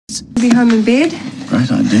Be home in bed?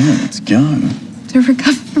 Great idea, let's go. To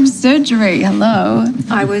recover from surgery, hello.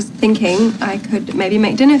 I was thinking I could maybe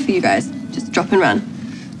make dinner for you guys. Just drop and run.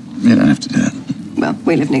 You don't have to do that. Well,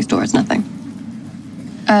 we live next door, it's nothing.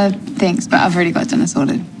 Thanks, but I've already got dinner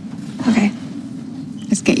sorted. Okay.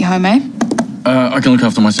 Let's get you home, eh? I can look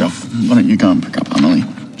after myself. Why don't you go and pick up Emily?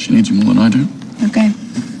 She needs you more than I do. Okay.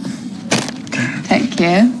 Take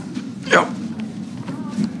care. Yep.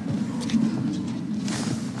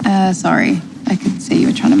 Sorry. I could see you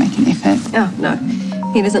were trying to make an effort. Oh, no.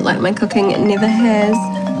 He doesn't like my cooking. It never has.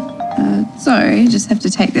 Sorry, just have to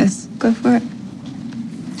take this. Go for it.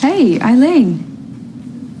 Hey, Eileen.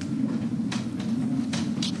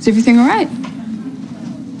 Is everything all right?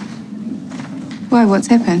 Why, what's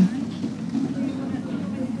happened?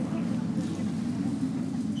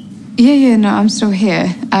 Yeah, no, I'm still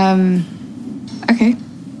here. Okay.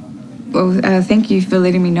 Well, thank you for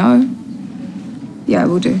letting me know. Yeah, I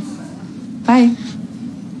will do. Bye.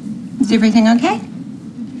 Is everything okay?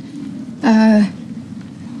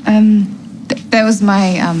 That was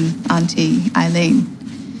my, auntie, Eileen.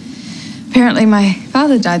 Apparently my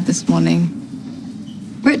father died this morning.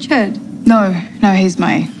 Richard? No, he's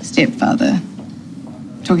my stepfather.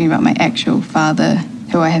 Talking about my actual father,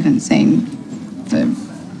 who I haven't seen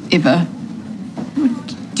forever.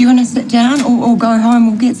 Do you want to sit down or go home?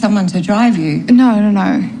 We'll get someone to drive you.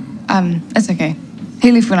 No. It's okay.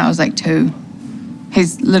 He left when I was like 2.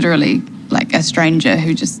 He's literally like a stranger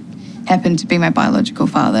who just happened to be my biological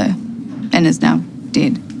father and is now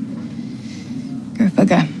dead. Go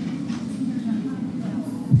figure.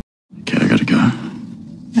 Okay, I gotta go.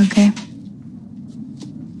 Okay.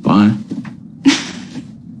 Bye.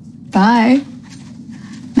 Bye.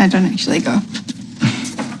 No, don't actually go.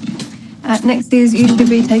 Next is you should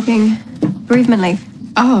be taking bereavement leave.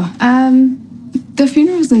 Oh, the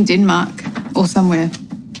funeral's in Denmark or somewhere.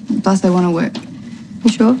 Plus, I want to work. You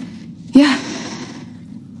sure? Yeah.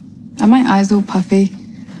 Are my eyes all puffy?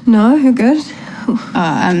 No, you're good.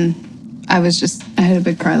 I had a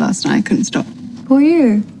big cry last night. I couldn't stop. For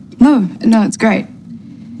you? No, it's great.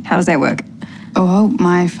 How does that work? Oh, well,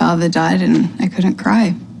 my father died and I couldn't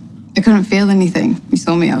cry. I couldn't feel anything. You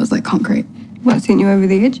saw me, I was like concrete. What sent you over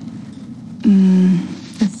the edge?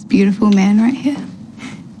 This beautiful man right here.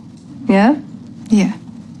 Yeah? Yeah.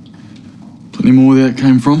 Plenty more where that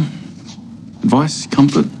came from. Advice,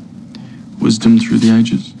 comfort, wisdom through the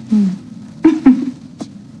ages.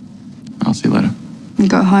 I'll see you later.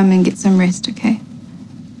 Go home and get some rest, okay?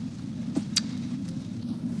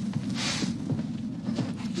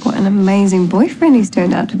 What an amazing boyfriend he's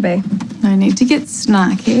turned out to be. No need to get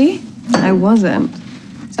snarky. I wasn't.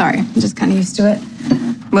 Sorry, I'm just kind of used to it.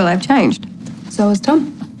 Well, I've changed. So was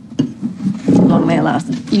Tom. Long may it last.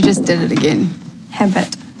 You just did it again.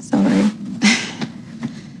 Habit. Sorry.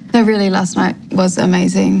 No, really, last night was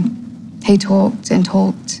amazing. He talked and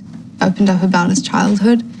talked, opened up about his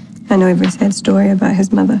childhood. I know every sad story about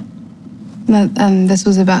his mother. No, this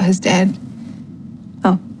was about his dad.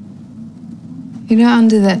 Oh. You know,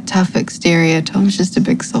 under that tough exterior, Tom's just a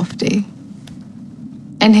big softie.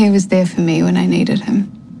 And he was there for me when I needed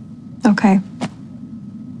him. Okay.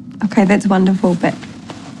 Okay, that's wonderful, but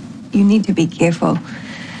you need to be careful.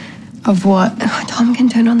 Of what? Tom can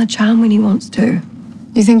turn on the charm when he wants to.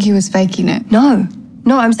 You think he was faking it? No,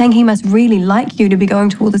 I'm saying he must really like you to be going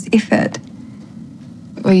to all this effort.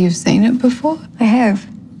 Well, you've seen it before? I have.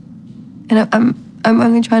 And I'm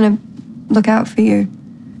only trying to look out for you.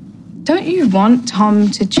 Don't you want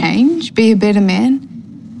Tom to change, be a better man?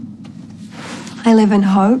 I live in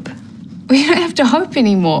hope. Well, you don't have to hope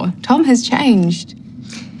anymore. Tom has changed.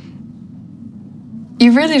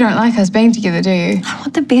 You really don't like us being together, do you? I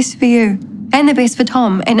want the best for you and the best for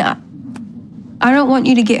Tom. And I don't want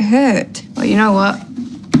you to get hurt. Well, you know what?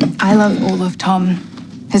 I love all of Tom,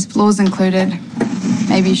 his flaws included.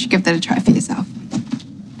 Maybe you should give that a try for yourself.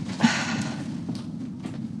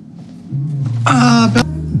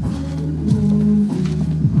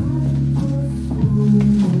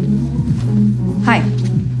 Hi.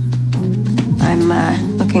 I'm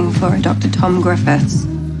looking for a Dr. Tom Griffiths.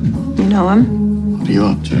 You know him? What are you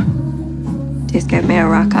up to? Tess gave me a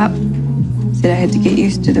rock up. Said I had to get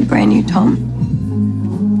used to the brand new Tom.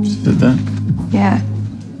 She did that? Yeah.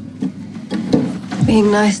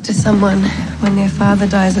 Being nice to someone when their father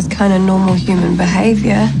dies is kind of normal human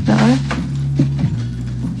behavior, no?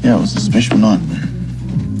 Yeah, it was a special night.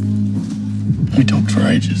 We talked for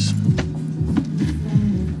ages.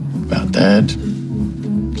 About Dad.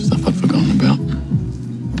 Stuff I'd forgotten about.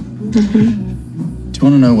 Mm-hmm. Do you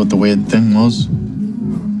want to know what the weird thing was?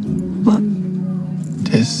 What?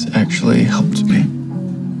 Tess actually helped me.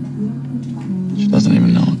 She doesn't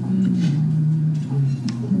even know it.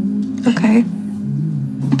 Okay.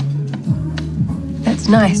 That's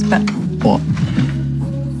nice, but What?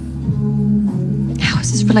 how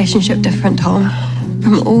is this relationship different, Tom?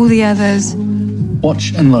 From all the others?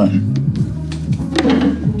 Watch and learn.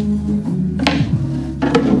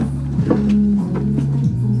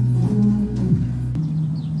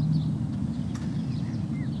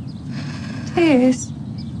 Tess.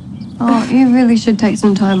 Oh, you really should take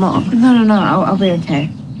some time off. No, I'll be okay.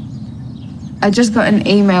 I just got an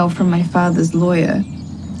email from my father's lawyer.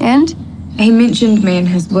 And? He mentioned me in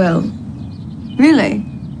his will. Really?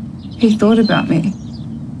 He thought about me.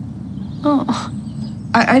 Oh.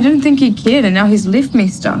 I didn't think he cared, and now he's left me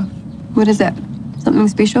stuff. What is it? Something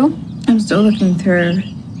special? I'm still looking through.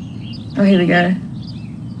 Oh, here we go.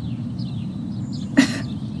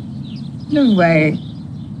 No way.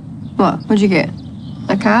 What? What'd you get?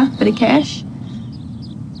 A car? Bit of cash?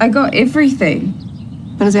 I got everything.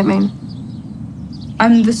 What does that mean?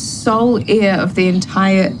 I'm the sole heir of the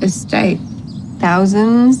entire estate.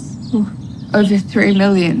 Thousands? Over 3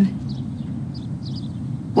 million.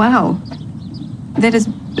 Wow. That is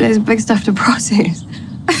big stuff to process.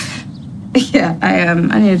 Yeah,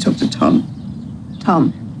 I need to talk to Tom.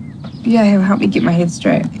 Tom, Yeah, he'll help me get my head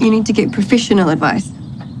straight. you need to get professional advice.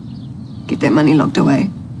 Get that money locked away.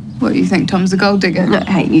 What, you think Tom's a gold digger? No,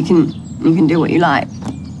 hey, you can do what you like.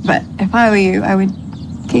 But if I were you, I would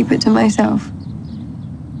keep it to myself.